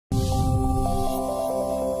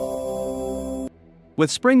With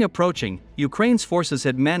spring approaching, Ukraine's forces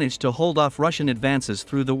had managed to hold off Russian advances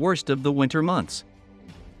through the worst of the winter months.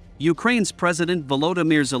 Ukraine's President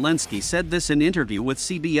Volodymyr Zelensky said this in an interview with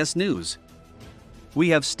CBS News. "We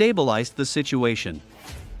have stabilized the situation.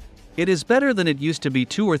 It is better than it used to be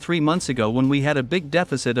 2 or 3 months ago when we had a big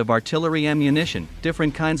deficit of artillery ammunition,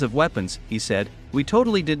 different kinds of weapons," he said. "We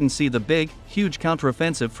totally didn't see the big, huge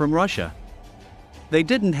counteroffensive from Russia. They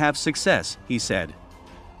didn't have success," he said.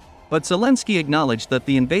 But Zelensky acknowledged that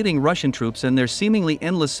the invading Russian troops and their seemingly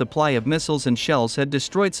endless supply of missiles and shells had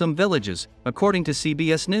destroyed some villages, according to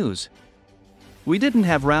CBS News. "We didn't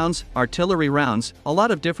have rounds, artillery rounds, a lot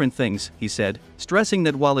of different things," he said, stressing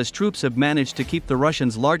that while his troops have managed to keep the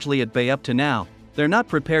Russians largely at bay up to now, they're not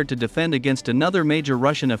prepared to defend against another major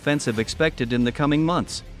Russian offensive expected in the coming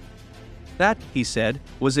months. That, he said,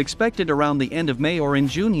 was expected around the end of May or in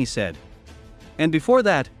June, he said. And before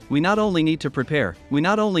that, we not only need to prepare, we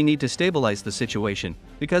not only need to stabilize the situation,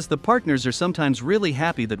 because the partners are sometimes really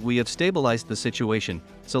happy that we have stabilized the situation,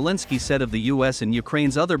 Zelensky said of the US and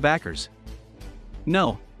Ukraine's other backers.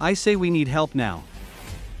 "No, I say we need help now."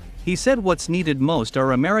 He said what's needed most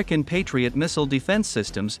are American Patriot missile defense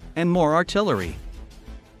systems and more artillery.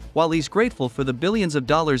 While he's grateful for the billions of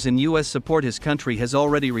dollars in US support his country has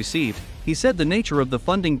already received, he said the nature of the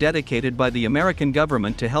funding dedicated by the American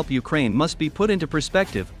government to help Ukraine must be put into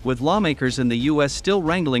perspective, with lawmakers in the US still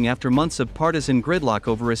wrangling after months of partisan gridlock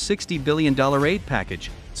over a $60 billion aid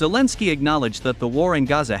package. Zelensky acknowledged that the war in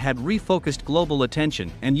Gaza had refocused global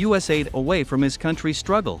attention and US aid away from his country's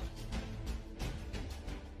struggle.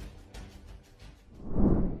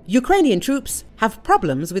 Ukrainian troops have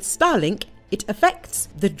problems with Starlink. It affects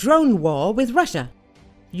the drone war with Russia.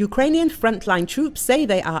 Ukrainian frontline troops say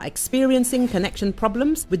they are experiencing connection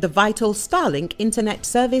problems with the vital Starlink internet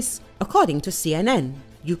service, according to CNN.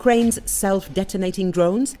 Ukraine's self-detonating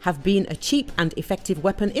drones have been a cheap and effective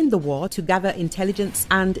weapon in the war to gather intelligence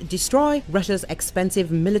and destroy Russia's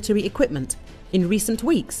expensive military equipment. In recent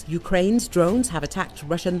weeks, Ukraine's drones have attacked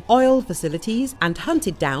Russian oil facilities and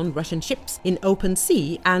hunted down Russian ships in open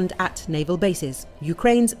sea and at naval bases.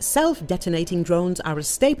 Ukraine's self-detonating drones are a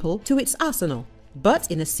staple to its arsenal. But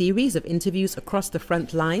in a series of interviews across the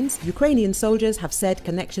front lines, Ukrainian soldiers have said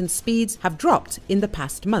connection speeds have dropped in the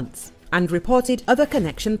past months and reported other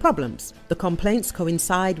connection problems. The complaints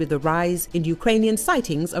coincide with the rise in Ukrainian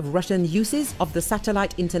sightings of Russian uses of the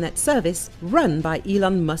satellite internet service run by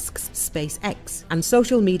Elon Musk's SpaceX, and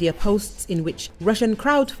social media posts in which Russian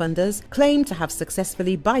crowdfunders claim to have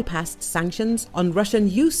successfully bypassed sanctions on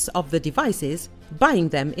Russian use of the devices, buying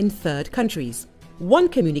them in third countries. One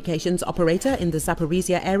communications operator in the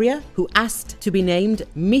Zaporizhia area, who asked to be named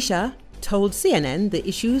Misha, told CNN the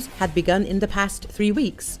issues had begun in the past 3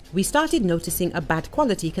 weeks. "We started noticing a bad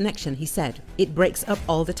quality connection," he said. "It breaks up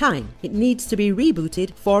all the time. It needs to be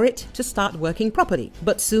rebooted for it to start working properly.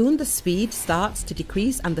 But soon the speed starts to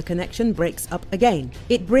decrease and the connection breaks up again.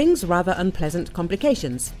 It brings rather unpleasant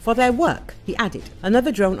complications for their work," he added.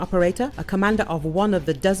 Another drone operator, a commander of one of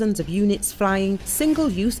the dozens of units flying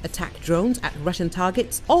single-use attack drones at Russian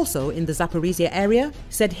targets, also in the Zaporizhia area,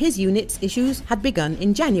 said his unit's issues had begun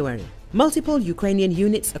in January. Multiple Ukrainian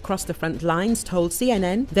units across the front lines told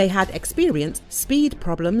CNN they had experienced speed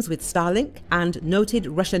problems with Starlink and noted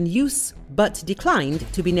Russian use, but declined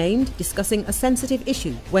to be named, discussing a sensitive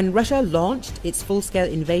issue. When Russia launched its full-scale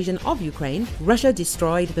invasion of Ukraine, Russia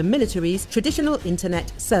destroyed the military's traditional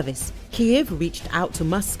internet service. Kyiv reached out to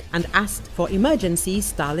Musk and asked for emergency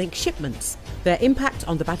Starlink shipments. Their impact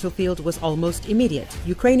on the battlefield was almost immediate.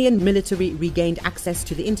 Ukrainian military regained access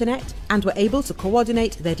to the internet and were able to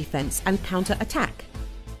coordinate their defense and counter-attack.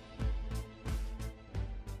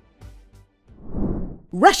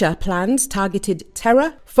 Russia plans targeted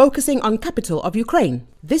terror, focusing on capital of Ukraine.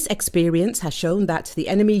 This experience has shown that the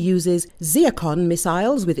enemy uses Zircon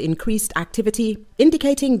missiles with increased activity,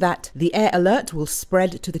 indicating that the air alert will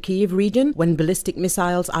spread to the Kyiv region when ballistic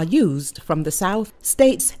missiles are used from the south,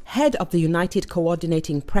 states head of the United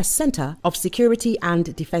Coordinating Press Center of Security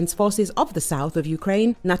and Defense Forces of the south of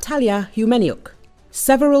Ukraine, Natalia Humeniuk.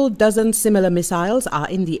 Several dozen similar missiles are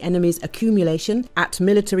in the enemy's accumulation at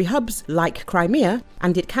military hubs like Crimea,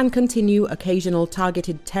 and it can continue occasional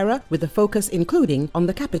targeted terror with a focus including on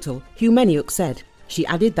the capital, Humeniuk said. She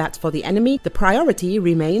added that for the enemy, the priority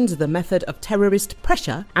remains the method of terrorist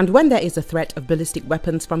pressure, and when there is a threat of ballistic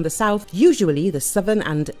weapons from the south, usually the southern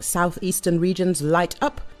and southeastern regions light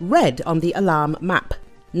up red on the alarm map.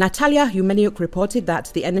 Natalia Humeniuk reported that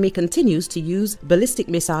the enemy continues to use ballistic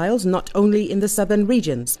missiles not only in the southern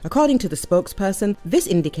regions. According to the spokesperson, this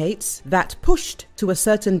indicates that pushed to a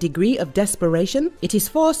certain degree of desperation, it is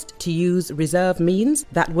forced to use reserve means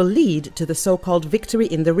that will lead to the so-called victory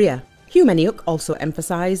in the rear. Humeniuk also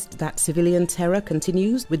emphasized that civilian terror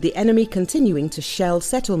continues, with the enemy continuing to shell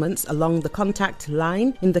settlements along the contact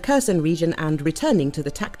line in the Kherson region and returning to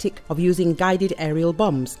the tactic of using guided aerial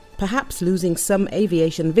bombs. Perhaps losing some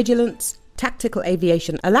aviation vigilance, tactical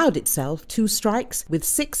aviation allowed itself 2 strikes with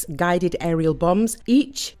 6 guided aerial bombs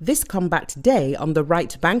each this combat day on the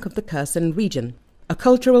right bank of the Kherson region. A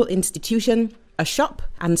cultural institution, a shop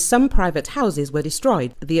and some private houses were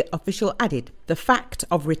destroyed, the official added. The fact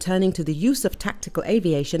of returning to the use of tactical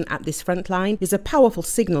aviation at this front line is a powerful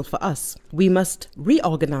signal for us. We must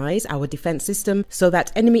reorganize our defense system so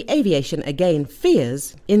that enemy aviation again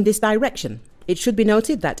fears in this direction. It should be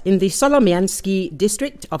noted that in the Solomyansky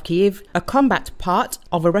district of Kyiv, a combat part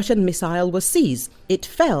of a Russian missile was seized. It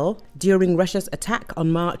fell during Russia's attack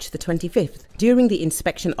on March the 25th. During the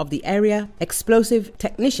inspection of the area, explosive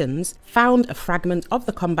technicians found a fragment of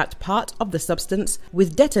the combat part of the substance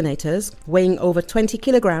with detonators weighing over 20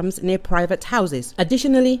 kilograms near private houses.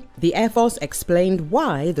 Additionally, the Air Force explained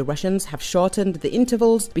why the Russians have shortened the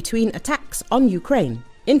intervals between attacks on Ukraine.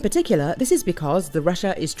 In particular, this is because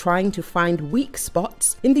Russia is trying to find weak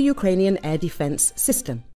spots in the Ukrainian air defense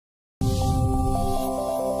system.